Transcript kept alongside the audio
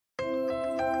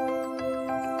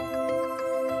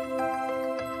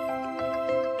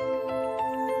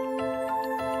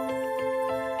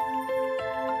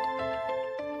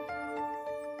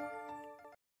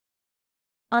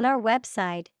On our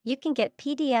website, you can get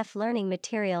PDF learning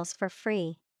materials for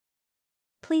free.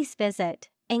 Please visit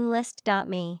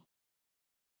englist.me.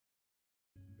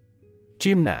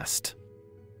 Gymnast.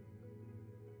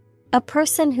 A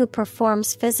person who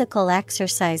performs physical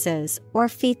exercises or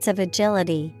feats of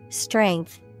agility,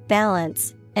 strength,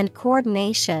 balance, and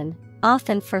coordination,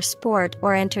 often for sport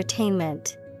or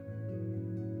entertainment.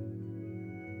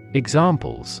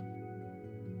 Examples: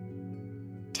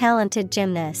 Talented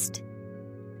gymnast.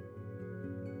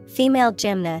 Female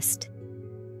gymnast.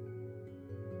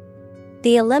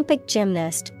 The Olympic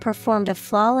gymnast performed a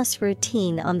flawless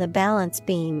routine on the balance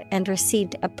beam and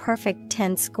received a perfect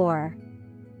 10 score.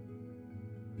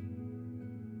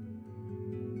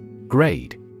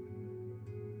 Grade.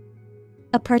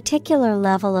 A particular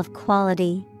level of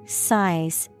quality,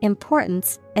 size,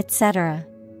 importance, etc.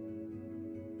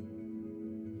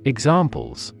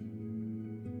 Examples: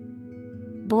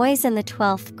 Boys in the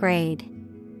 12th grade.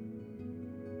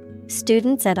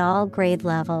 Students at all grade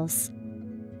levels.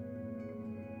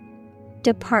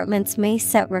 Departments may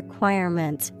set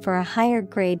requirements for a higher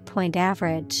grade point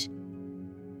average.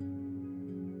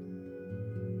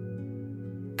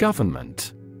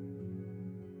 Government.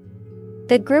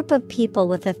 The group of people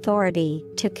with authority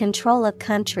to control a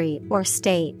country or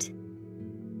state.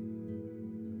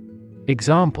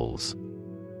 Examples: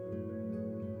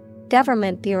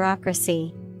 Government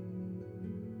bureaucracy.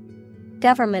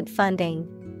 Government funding.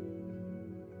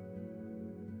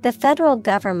 The federal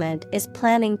government is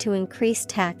planning to increase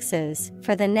taxes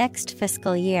for the next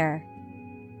fiscal year.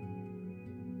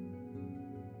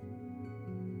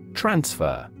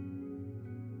 Transfer.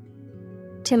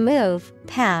 To move,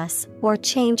 pass, or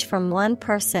change from one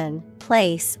person,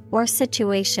 place, or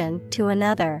situation to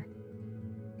another.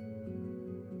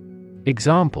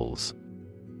 Examples: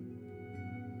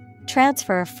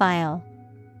 Transfer file.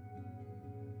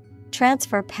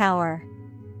 Transfer power.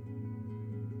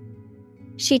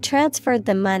 She transferred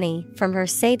the money from her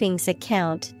savings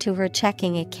account to her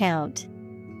checking account.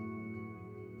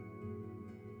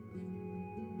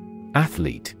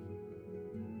 Athlete.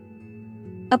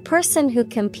 A person who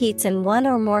competes in one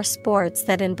or more sports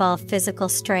that involve physical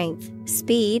strength,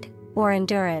 speed, or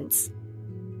endurance.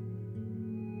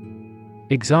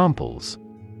 Examples: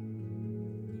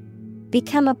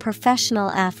 Become a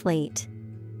professional athlete.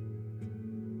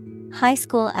 High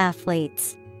school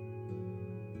athletes.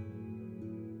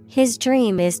 His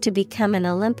dream is to become an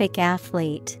Olympic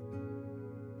athlete.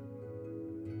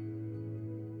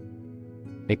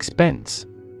 Expense.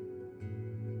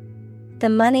 The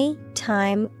money,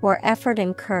 time, or effort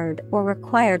incurred or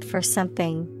required for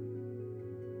something.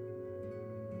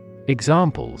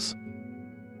 Examples: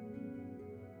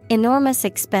 Enormous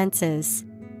expenses.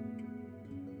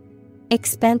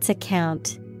 Expense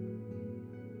account.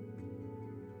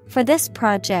 For this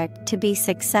project to be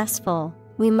successful,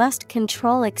 we must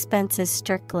control expenses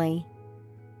strictly.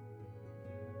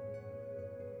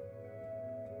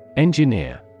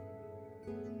 Engineer.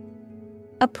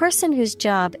 A person whose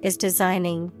job is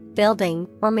designing, building,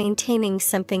 or maintaining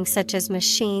something such as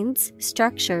machines,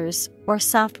 structures, or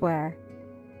software.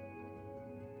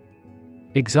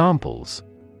 Examples: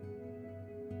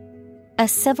 A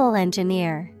civil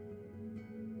engineer.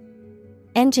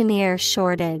 Engineer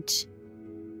shortage.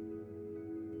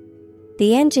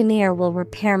 The engineer will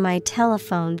repair my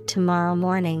telephone tomorrow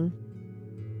morning.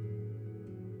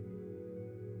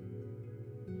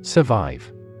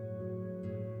 Survive.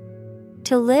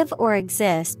 To live or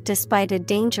exist despite a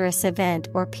dangerous event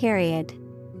or period.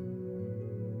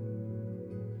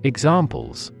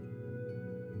 Examples: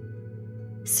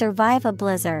 Survive a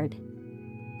blizzard.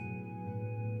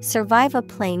 Survive a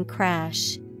plane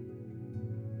crash.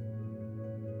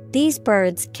 These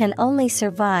birds can only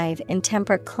survive in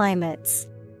temperate climates.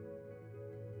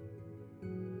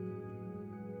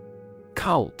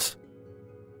 Cult.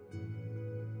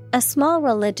 A small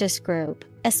religious group,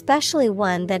 especially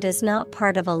one that is not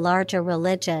part of a larger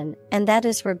religion and that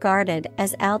is regarded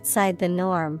as outside the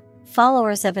norm,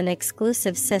 followers of an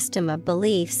exclusive system of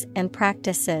beliefs and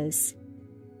practices.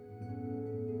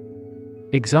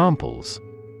 Examples: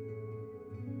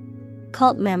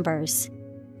 Cult members.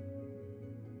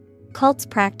 Cult's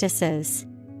practices.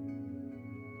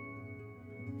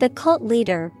 The cult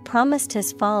leader promised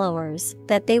his followers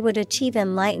that they would achieve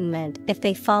enlightenment if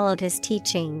they followed his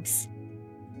teachings.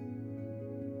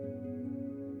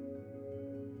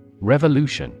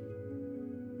 Revolution.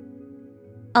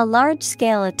 A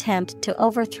large-scale attempt to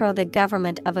overthrow the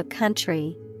government of a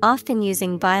country, often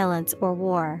using violence or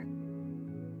war.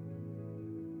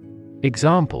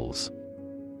 Examples: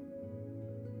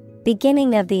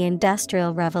 Beginning of the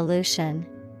Industrial Revolution.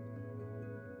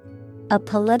 A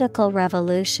political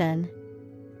revolution.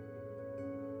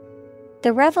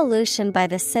 The revolution by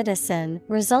the citizen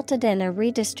resulted in a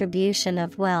redistribution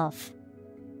of wealth.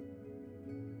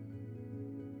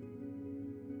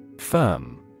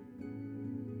 Firm.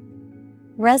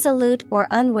 Resolute or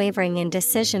unwavering in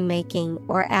decision-making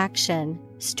or action,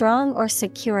 strong or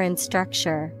secure in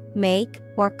structure, make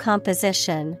or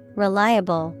composition,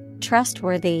 reliable,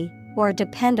 trustworthy, or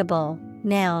dependable.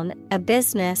 Noun, a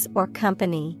business or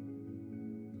company.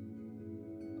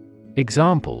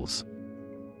 Examples: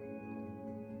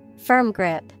 Firm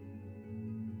grip.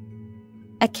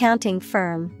 Accounting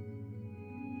firm.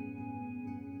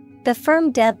 The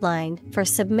firm deadline for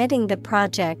submitting the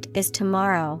project is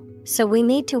tomorrow, so we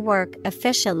need to work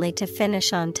efficiently to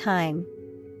finish on time.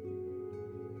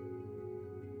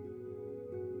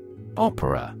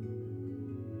 Opera.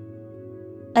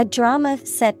 A drama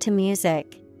set to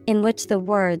music, in which the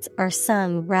words are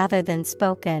sung rather than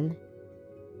spoken.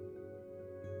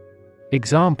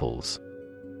 Examples: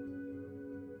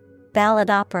 Ballad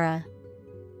opera.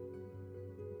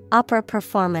 Opera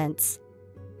performance.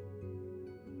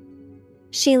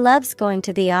 She loves going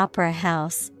to the opera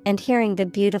house and hearing the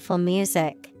beautiful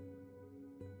music.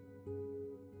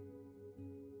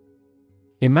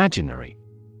 Imaginary.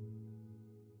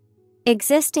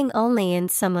 Existing only in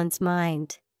someone's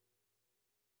mind.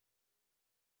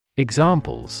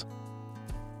 Examples: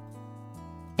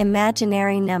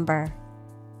 Imaginary number.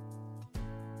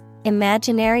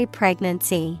 Imaginary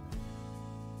pregnancy.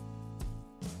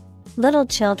 Little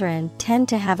children tend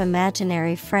to have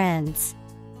imaginary friends.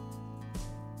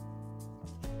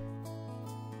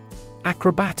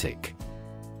 Acrobatic.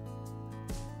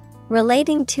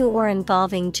 Relating to or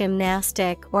involving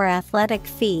gymnastic or athletic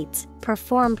feats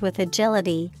performed with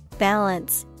agility,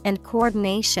 balance, and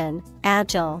coordination,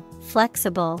 agile,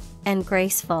 flexible, and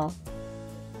graceful.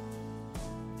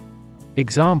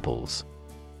 Examples: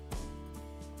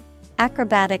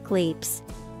 Acrobatic leaps.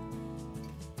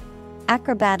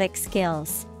 Acrobatic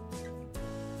skills.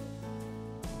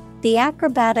 The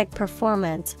acrobatic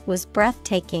performance was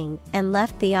breathtaking and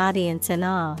left the audience in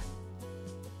awe.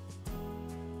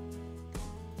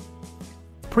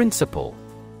 Principal.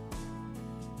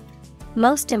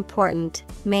 Most important,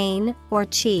 main, or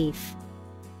chief.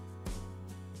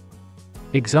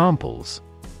 Examples: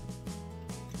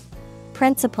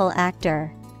 Principal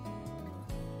actor.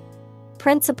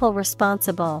 Principal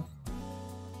responsible.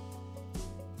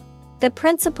 The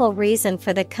principal reason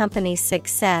for the company's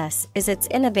success is its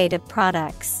innovative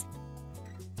products.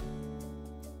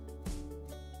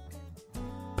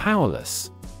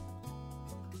 Powerless.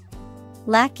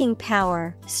 Lacking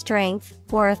power, strength,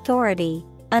 or authority,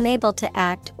 unable to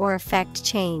act or effect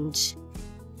change.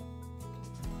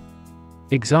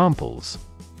 Examples: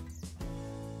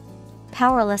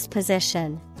 Powerless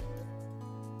position.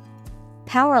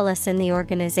 Powerless in the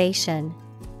organization.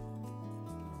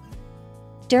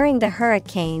 During the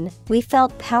hurricane, we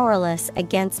felt powerless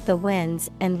against the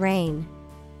winds and rain.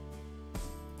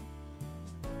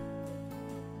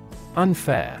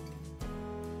 Unfair.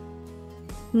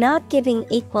 Not giving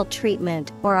equal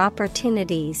treatment or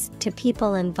opportunities to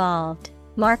people involved,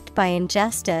 marked by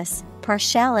injustice,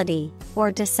 partiality,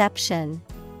 or deception.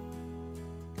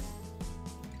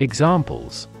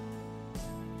 Examples: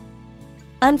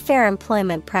 Unfair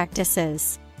employment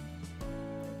practices.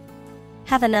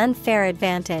 Have an unfair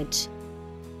advantage.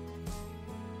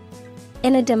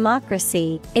 In a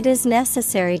democracy, it is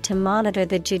necessary to monitor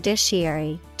the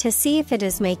judiciary to see if it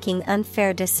is making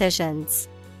unfair decisions.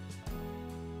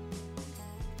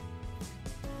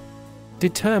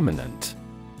 Determinant.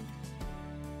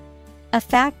 A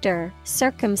factor,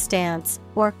 circumstance,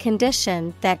 or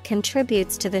condition that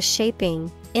contributes to the shaping,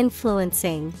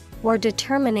 influencing, or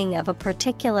determining of a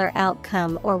particular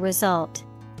outcome or result.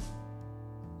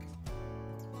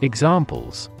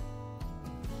 Examples: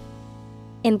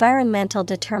 Environmental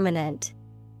determinant.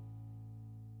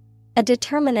 A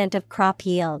determinant of crop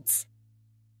yields.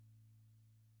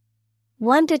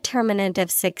 One determinant of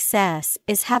success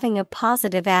is having a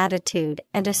positive attitude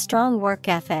and a strong work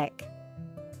ethic.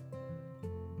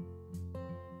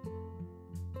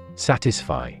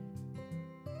 Satisfy.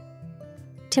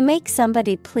 To make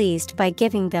somebody pleased by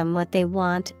giving them what they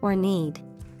want or need.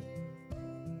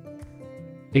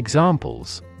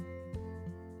 Examples: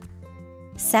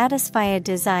 Satisfy a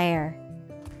desire.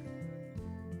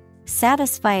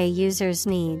 Satisfy a user's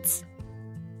needs.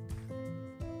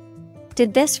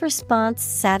 Did this response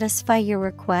satisfy your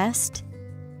request?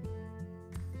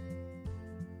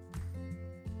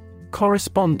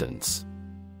 Correspondence.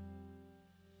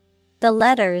 The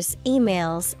letters,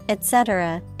 emails,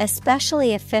 etc.,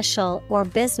 especially official or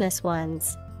business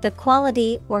ones, The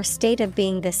quality or state of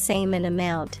being the same in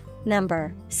amount,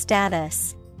 number,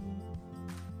 status.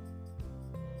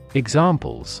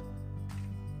 Examples: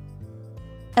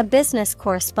 A business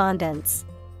correspondence.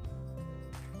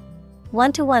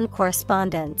 One-to-one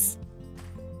correspondence.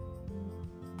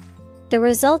 The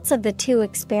results of the two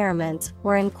experiments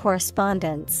were in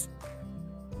correspondence.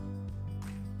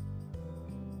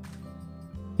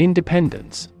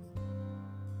 Independence.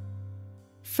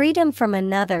 Freedom from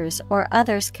another's or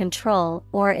others' control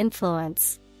or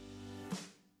influence.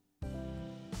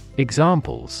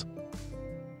 Examples: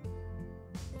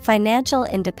 Financial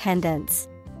independence.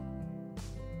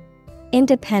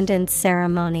 Independence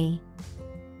ceremony.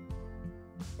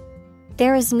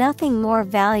 There is nothing more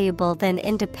valuable than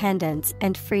independence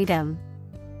and freedom.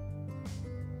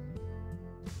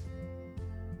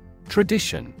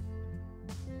 Tradition.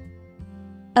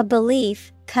 A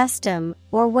belief, custom,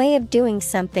 or way of doing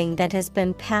something that has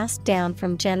been passed down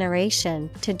from generation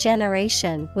to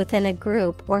generation within a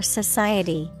group or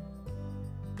society.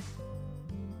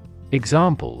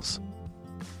 Examples: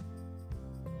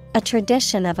 A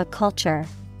tradition of a culture.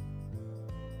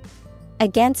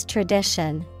 Against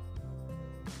tradition.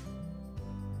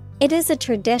 It is a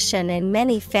tradition in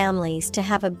many families to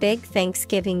have a big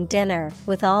Thanksgiving dinner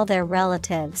with all their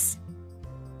relatives.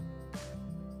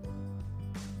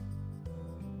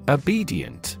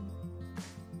 Obedient.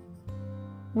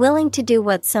 Willing to do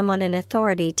what someone in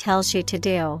authority tells you to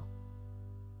do.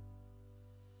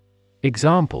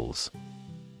 Examples: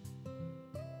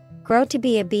 Grow to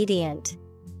be obedient.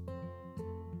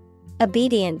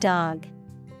 Obedient dog.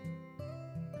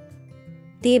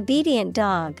 The obedient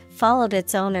dog followed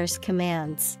its owner's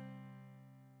commands.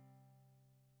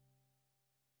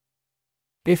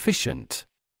 Efficient.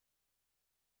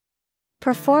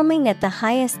 Performing at the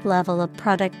highest level of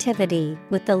productivity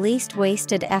with the least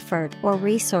wasted effort or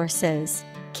resources,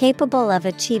 capable of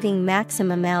achieving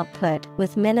maximum output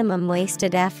with minimum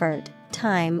wasted effort,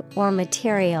 time, or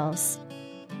materials.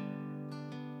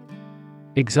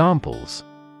 Examples: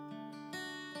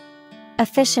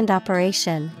 Efficient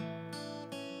operation.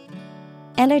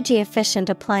 Energy efficient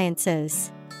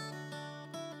appliances.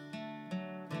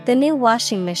 The new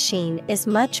washing machine is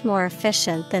much more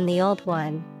efficient than the old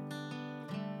one.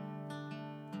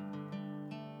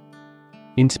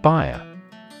 Inspire.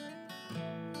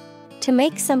 To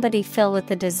make somebody feel with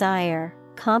the desire,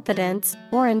 confidence,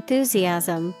 or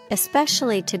enthusiasm,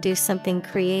 especially to do something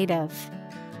creative.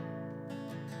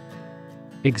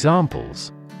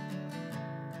 Examples: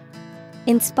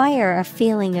 Inspire a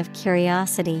feeling of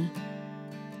curiosity.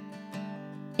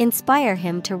 Inspire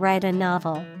him to write a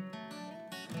novel.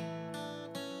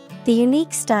 The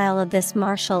unique style of this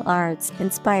martial arts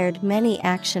inspired many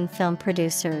action film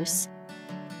producers.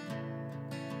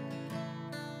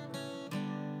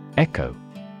 Echo.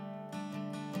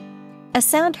 A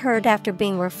sound heard after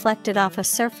being reflected off a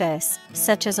surface,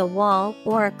 such as a wall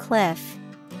or a cliff.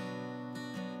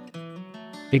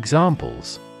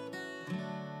 Examples: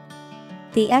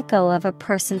 The echo of a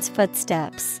person's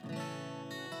footsteps.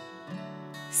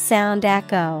 Sound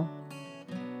echo.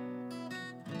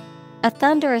 A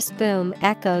thunderous boom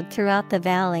echoed throughout the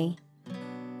valley.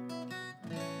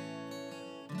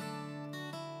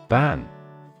 Ban.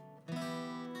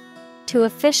 To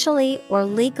officially or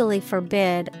legally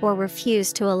forbid or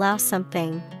refuse to allow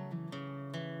something.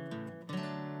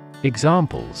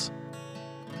 Examples: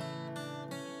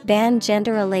 Ban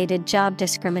gender-related job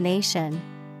discrimination.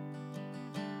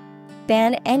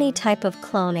 Ban any type of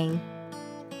cloning.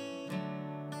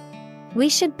 We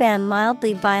should ban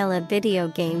mildly violent video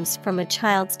games from a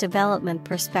child's development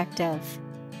perspective.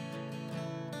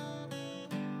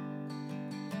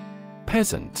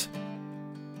 Peasant.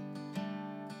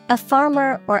 A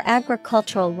farmer or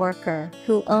agricultural worker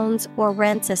who owns or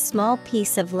rents a small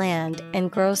piece of land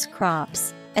and grows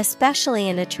crops, especially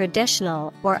in a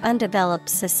traditional or undeveloped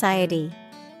society.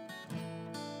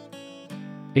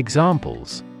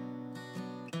 Examples: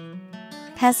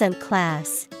 Peasant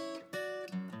class.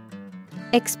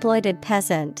 Exploited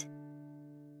peasant.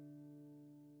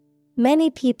 Many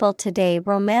people today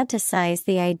romanticize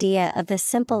the idea of the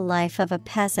simple life of a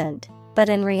peasant, but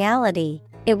in reality,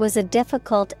 it was a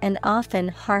difficult and often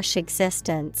harsh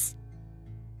existence.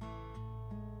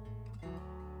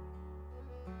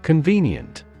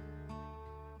 Convenient.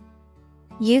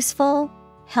 Useful,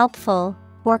 helpful,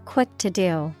 or quick to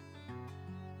do.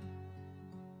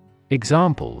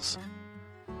 Examples: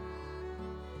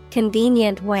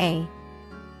 Convenient way.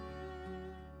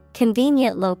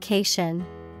 Convenient location.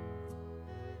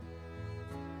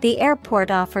 The airport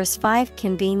offers 5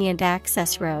 convenient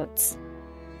access routes.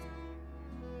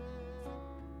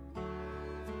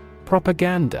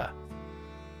 Propaganda.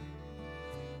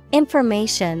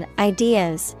 Information,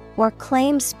 ideas, or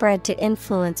claims spread to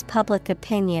influence public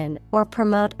opinion or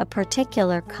promote a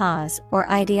particular cause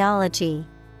or ideology.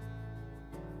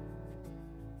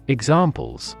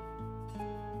 Examples: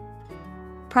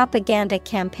 propaganda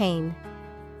campaign,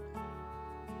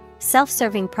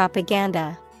 self-serving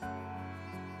propaganda.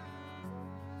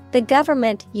 The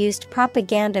government used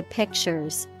propaganda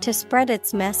pictures to spread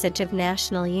its message of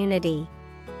national unity.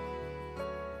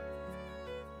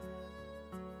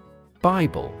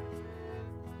 Bible.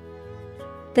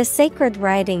 The sacred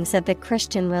writings of the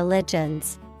Christian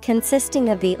religions, consisting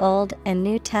of the Old and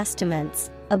New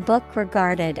Testaments, a book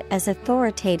regarded as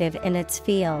authoritative in its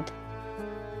field.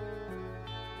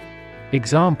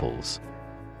 Examples: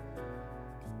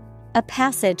 a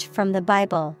passage from the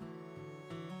Bible.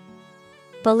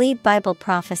 Believe Bible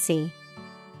prophecy.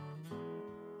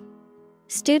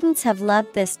 Students have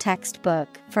loved this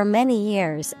textbook for many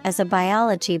years as a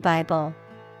biology Bible.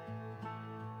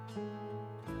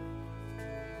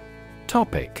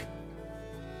 Topic: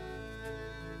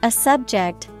 a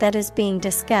subject that is being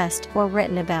discussed or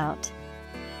written about.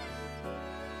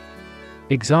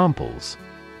 Examples: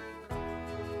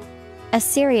 a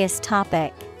serious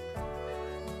topic.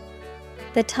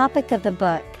 The topic of the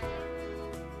book.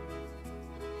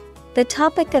 The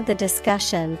topic of the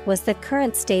discussion was the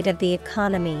current state of the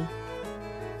economy.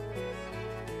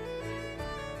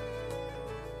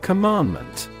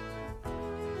 Commandment.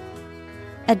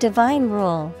 A divine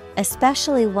rule,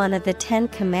 especially one of the 10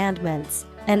 Commandments,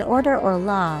 an order or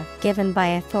law given by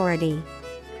authority.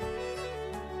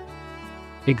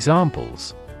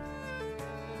 Examples: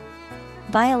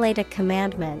 violate a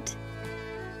commandment.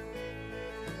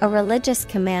 A religious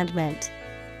commandment.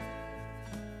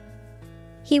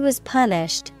 He was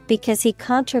punished because he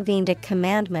contravened a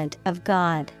commandment of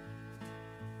God.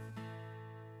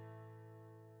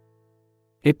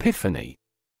 Epiphany.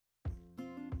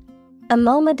 A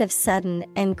moment of sudden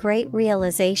and great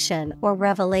realization or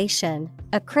revelation,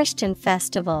 a Christian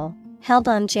festival, held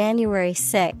on January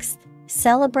 6th,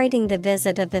 celebrating the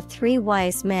visit of the 3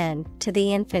 wise men to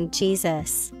the infant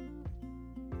Jesus.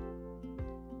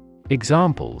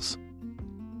 Examples: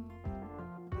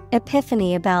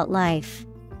 epiphany about life.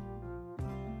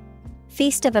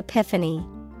 Feast of Epiphany.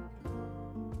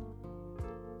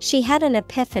 She had an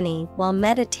epiphany while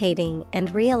meditating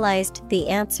and realized the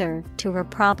answer to her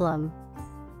problem.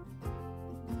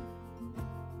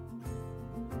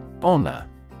 Honor.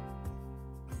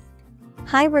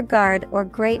 High regard or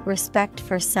great respect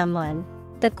for someone,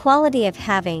 the quality of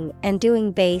having and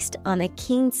doing based on a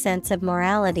keen sense of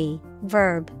morality.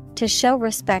 Verb, to show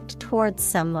respect towards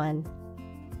someone.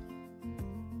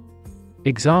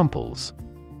 Examples: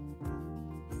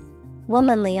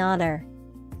 womanly honor.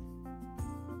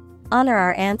 Honor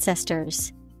our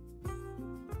ancestors.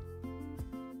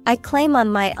 I claim on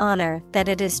my honor that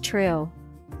it is true.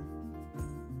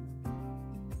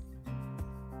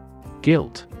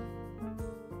 Guilt.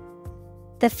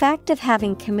 The fact of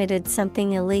having committed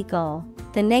something illegal,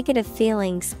 the negative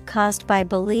feelings caused by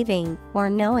believing or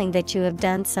knowing that you have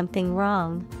done something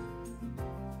wrong.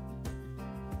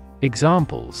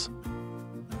 Examples: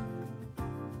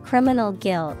 criminal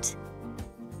guilt.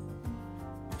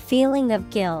 Feeling of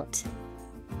guilt.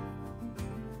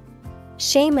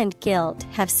 Shame and guilt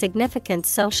have significant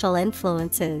social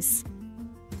influences.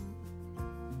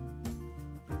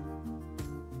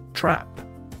 Trap.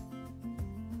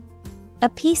 A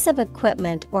piece of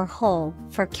equipment or hole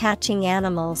for catching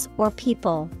animals or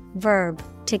people. Verb,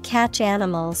 to catch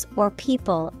animals or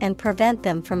people and prevent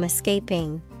them from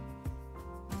escaping.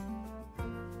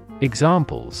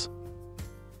 Examples: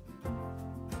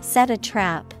 set a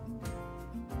trap.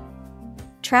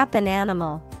 Trap an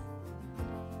animal.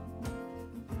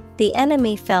 The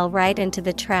enemy fell right into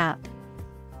the trap.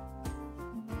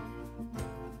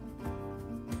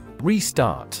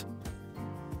 Restart.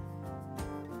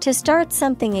 To start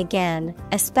something again,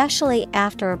 especially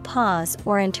after a pause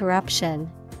or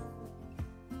interruption.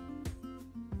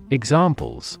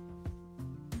 Examples: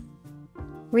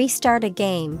 restart a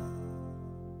game.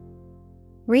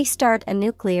 Restart a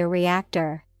nuclear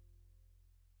reactor.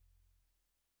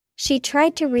 She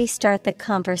tried to restart the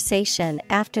conversation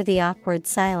after the awkward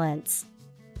silence.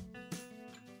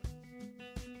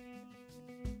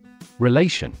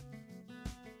 Relation.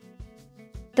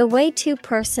 The way 2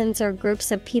 persons or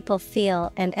groups of people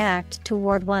feel and act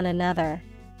toward one another.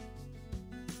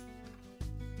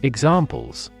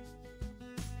 Examples: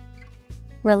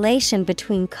 relation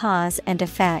between cause and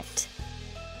effect.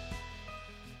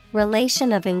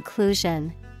 Relation of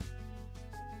inclusion.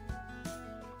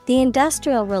 The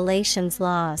industrial relations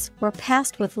laws were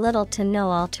passed with little to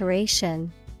no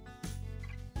alteration.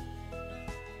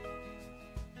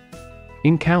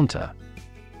 Encounter.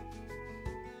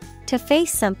 To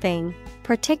face something,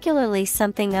 particularly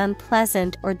something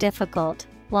unpleasant or difficult,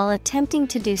 while attempting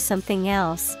to do something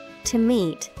else, to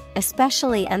meet,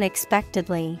 especially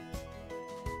unexpectedly.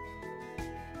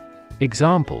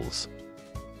 Examples: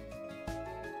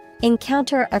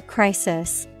 encounter a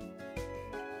crisis,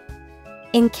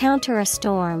 encounter a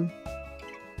storm.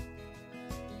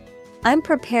 I'm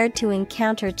prepared to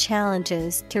encounter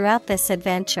challenges throughout this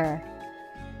adventure.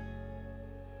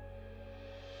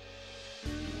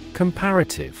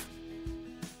 Comparative.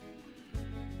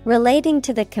 Relating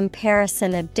to the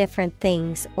comparison of different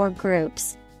things or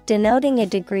groups, denoting a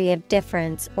degree of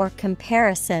difference or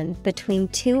comparison between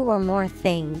two or more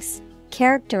things,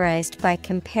 characterized by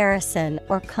comparison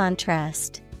or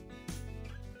contrast.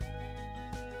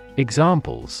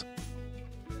 Examples: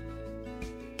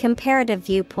 comparative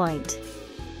viewpoint,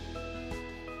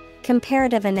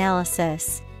 comparative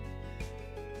analysis.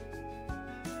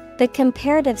 The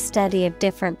comparative study of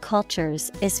different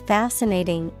cultures is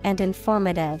fascinating and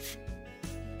informative.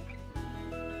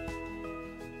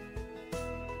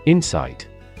 Insight.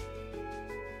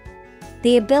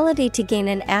 The ability to gain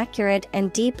an accurate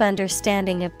and deep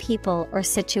understanding of people or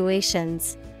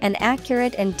situations, an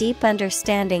accurate and deep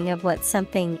understanding of what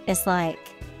something is like.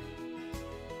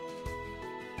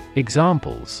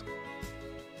 Examples: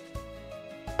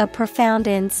 a profound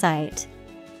insight,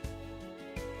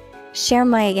 share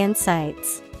my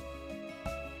insights.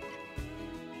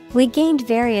 We gained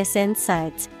various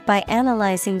insights by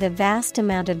analyzing the vast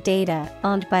amount of data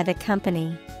owned by the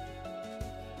company.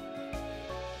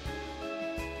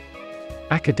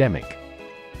 Academic.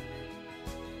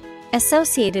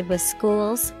 Associated with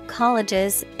schools,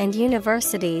 colleges, and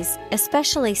universities,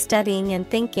 especially studying and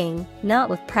thinking, not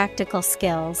with practical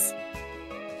skills.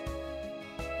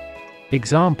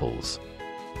 Examples: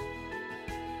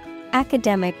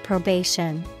 academic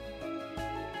probation,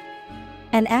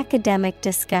 an academic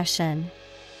discussion.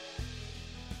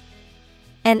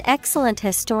 An excellent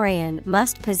historian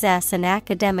must possess an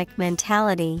academic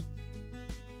mentality.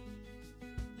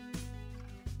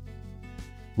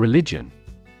 Religion.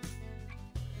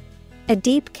 A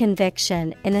deep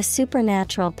conviction in a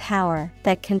supernatural power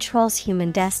that controls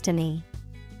human destiny.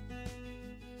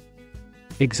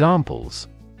 Examples: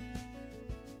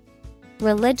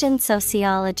 religion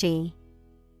sociology,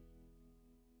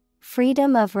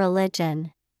 freedom of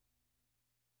religion.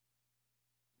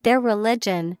 Their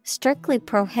religion strictly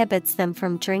prohibits them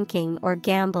from drinking or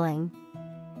gambling.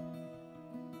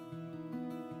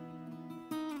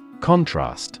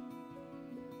 Contrast.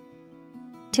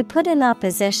 To put in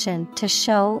opposition, to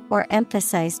show or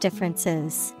emphasize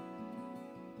differences.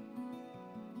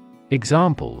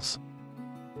 Examples: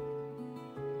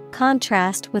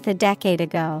 contrast with a decade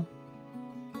ago.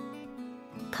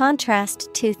 Contrast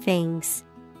two things.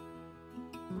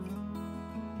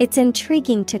 It's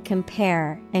intriguing to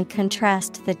compare and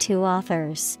contrast the two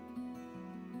authors.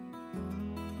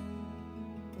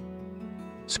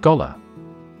 Scholar.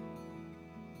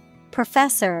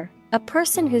 Professor, a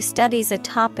person who studies a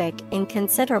topic in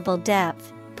considerable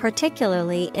depth,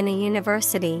 particularly in a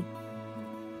university.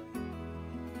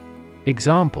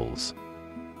 Examples: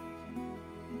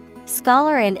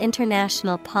 scholar in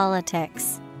international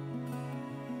politics.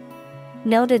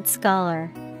 Noted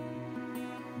scholar.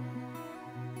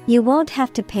 You won't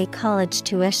have to pay college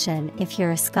tuition if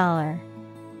you're a scholar.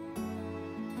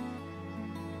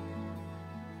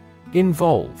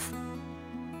 Involve.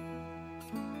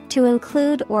 To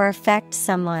include or affect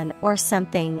someone or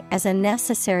something as a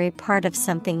necessary part of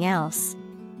something else.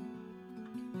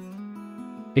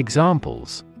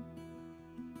 Examples: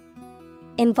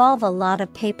 involve a lot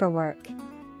of paperwork.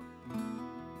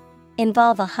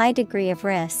 Involve a high degree of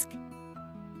risk.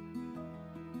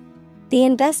 The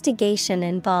investigation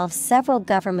involves several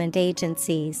government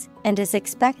agencies and is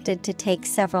expected to take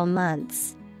several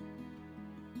months.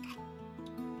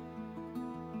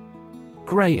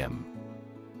 Graham.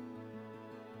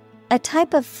 A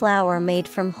type of flour made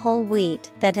from whole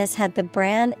wheat that has had the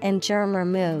bran and germ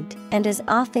removed and is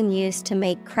often used to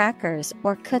make crackers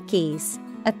or cookies.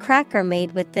 A cracker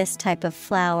made with this type of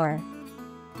flour.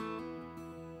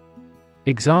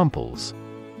 Examples: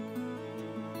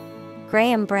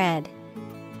 graham bread,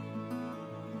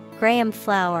 graham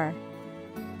flour.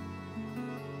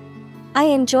 I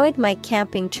enjoyed my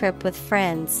camping trip with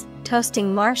friends,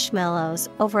 toasting marshmallows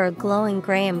over a glowing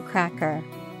graham cracker.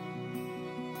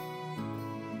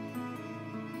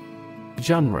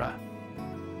 Genre.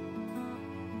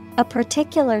 A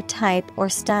particular type or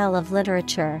style of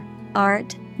literature,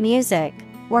 art, music,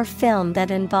 or film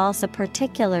that involves a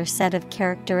particular set of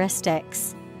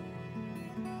characteristics.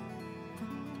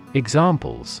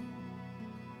 Examples: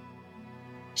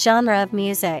 Genre of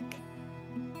music.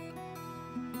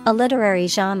 A literary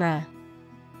genre.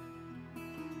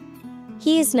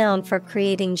 He is known for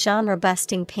creating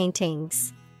genre-busting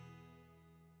paintings.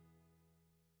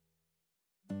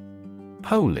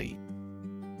 Holy.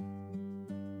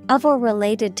 Of or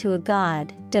related to a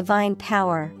god, divine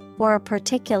power, or a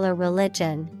particular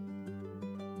religion.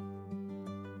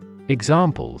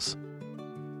 Examples: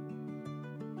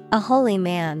 A holy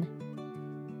man.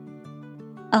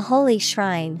 A holy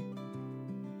shrine.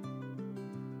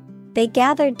 They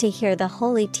gathered to hear the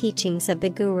holy teachings of the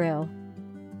Guru.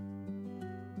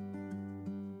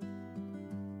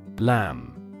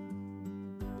 Lamb.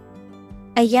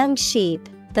 A young sheep,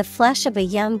 the flesh of a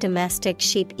young domestic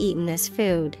sheep eaten as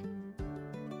food.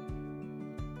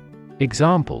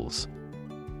 Examples: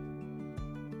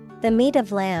 The meat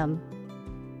of lamb.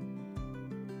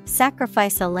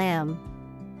 Sacrifice a lamb.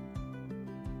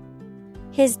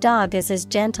 His dog is as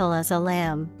gentle as a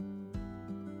lamb.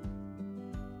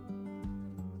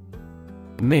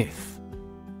 Myth.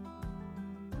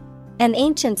 An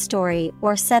ancient story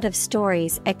or set of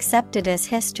stories accepted as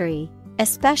history,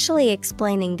 especially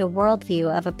explaining the worldview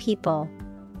of a people.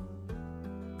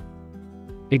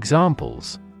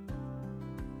 Examples: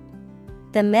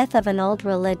 The myth of an old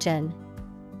religion.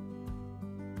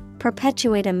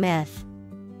 Perpetuate a myth.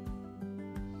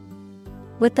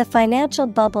 With the financial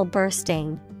bubble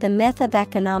bursting, the myth of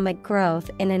economic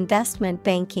growth in investment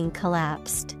banking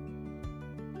collapsed.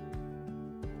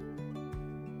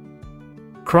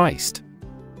 Christ.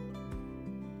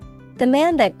 The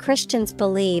man that Christians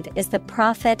believe is the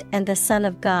prophet and the Son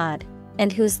of God,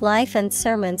 and whose life and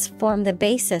sermons form the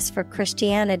basis for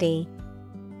Christianity.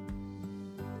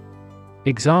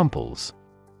 Examples: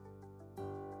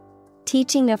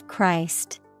 Teaching of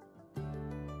Christ.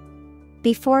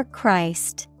 Before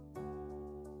Christ.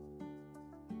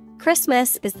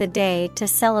 Christmas is the day to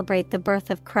celebrate the birth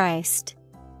of Christ.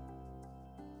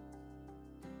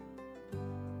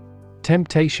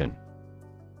 Temptation.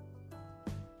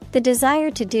 The desire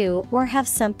to do or have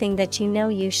something that you know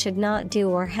you should not do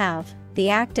or have, the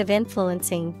act of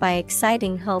influencing by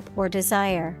exciting hope or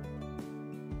desire.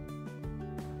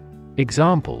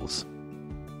 Examples: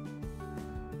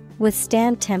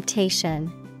 Withstand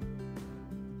temptation.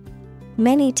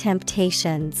 Many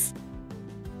temptations.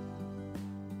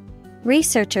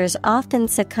 Researchers often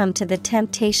succumb to the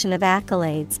temptation of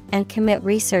accolades and commit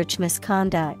research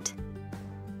misconduct.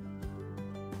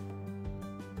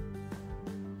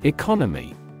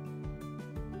 Economy.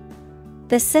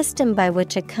 The system by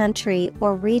which a country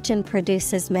or region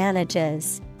produces,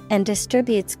 manages, and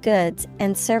distributes goods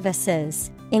and services,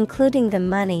 including the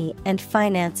money and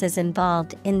finances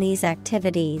involved in these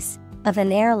activities, of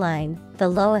an airline, the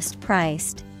lowest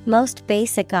priced, most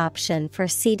basic option for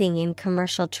seating in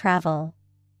commercial travel.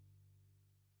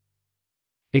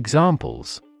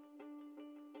 Examples: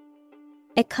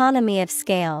 Economy of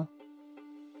scale.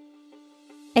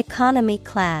 Economy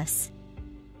class.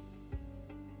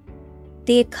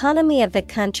 The economy of the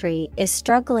country is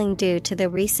struggling due to the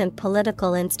recent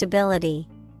political instability.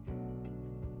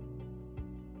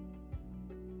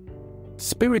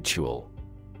 Spiritual.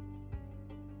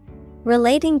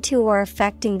 Relating to or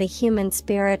affecting the human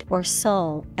spirit or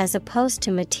soul as opposed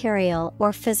to material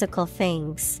or physical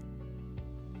things.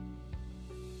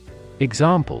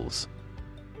 Examples: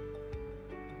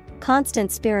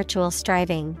 Constant spiritual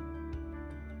striving.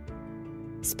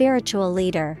 Spiritual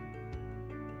leader.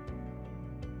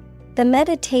 The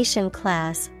meditation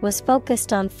class was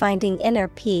focused on finding inner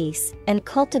peace and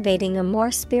cultivating a more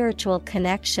spiritual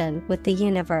connection with the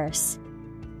universe.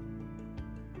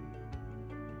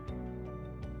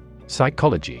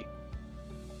 Psychology.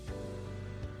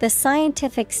 The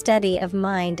scientific study of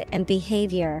mind and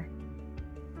behavior.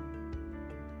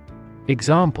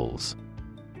 Examples: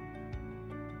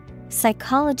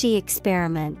 Psychology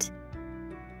experiment.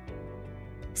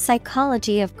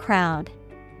 Psychology of crowd.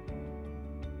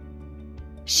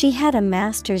 She had a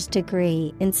master's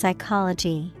degree in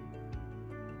psychology.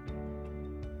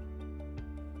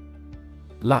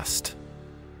 Lust.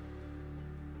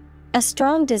 A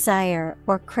strong desire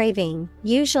or craving,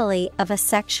 usually of a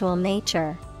sexual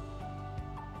nature.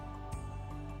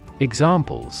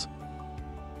 Examples: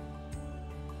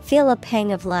 Feel a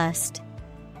pang of lust.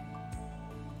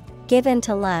 Give in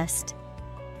to lust.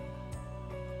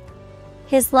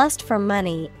 His lust for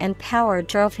money and power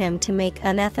drove him to make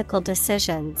unethical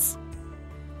decisions.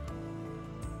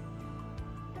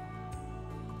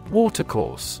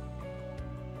 Watercourse.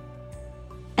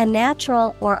 A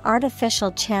natural or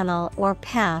artificial channel or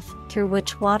path through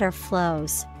which water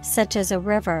flows, such as a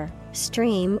river,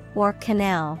 stream, or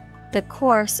canal. The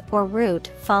course or route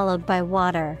followed by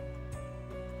water.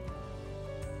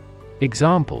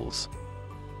 Examples: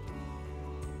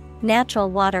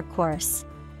 Natural watercourse.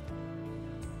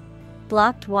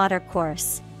 Blocked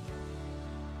watercourse.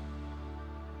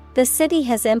 The city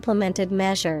has implemented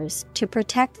measures to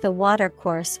protect the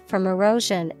watercourse from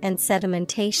erosion and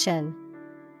sedimentation.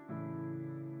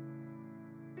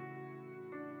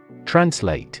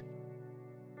 Translate.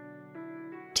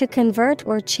 To convert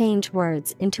or change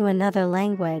words into another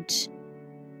language.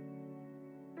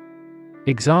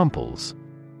 Examples: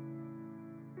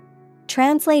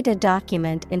 Translate a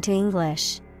document into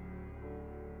English.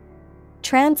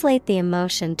 Translate the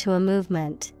emotion to a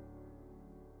movement.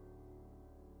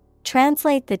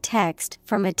 Translate the text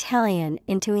from Italian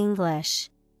into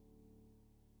English.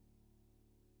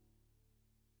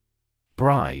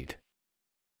 Bride.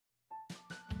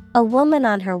 A woman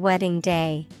on her wedding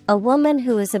day, a woman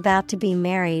who is about to be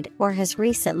married or has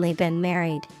recently been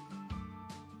married.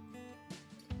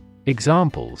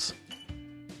 Examples: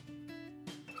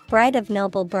 Bride of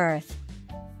noble birth.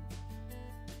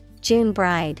 June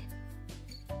bride.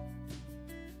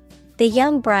 The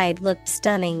young bride looked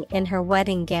stunning in her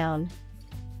wedding gown.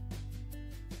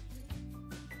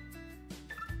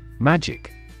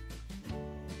 Magic.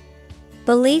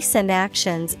 Beliefs and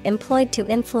actions employed to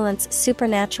influence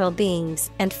supernatural beings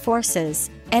and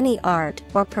forces, any art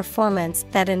or performance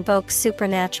that invokes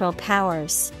supernatural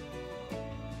powers.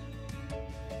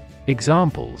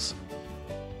 Examples: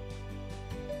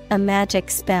 A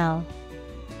magic spell.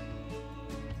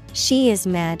 She is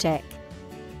magic.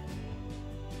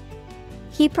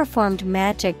 He performed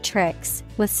magic tricks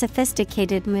with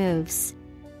sophisticated moves.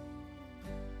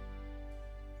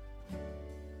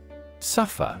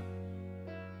 Suffer.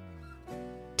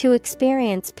 To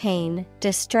experience pain,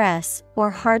 distress,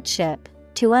 or hardship,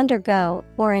 to undergo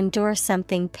or endure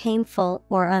something painful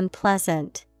or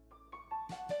unpleasant.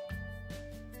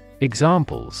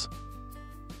 Examples: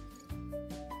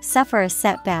 Suffer a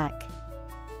setback.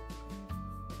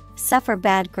 Suffer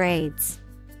bad grades.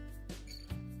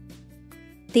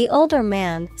 The older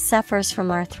man suffers from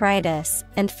arthritis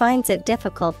and finds it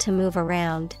difficult to move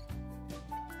around.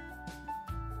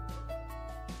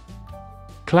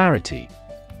 Clarity.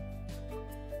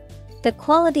 The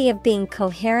quality of being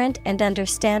coherent and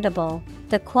understandable,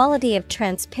 the quality of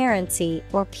transparency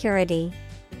or purity.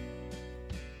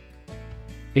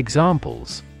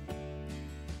 Examples: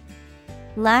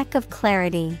 Lack of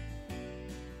clarity.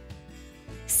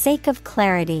 Sake of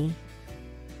clarity.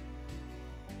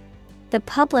 The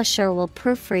publisher will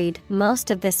proofread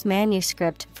most of this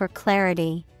manuscript for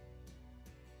clarity.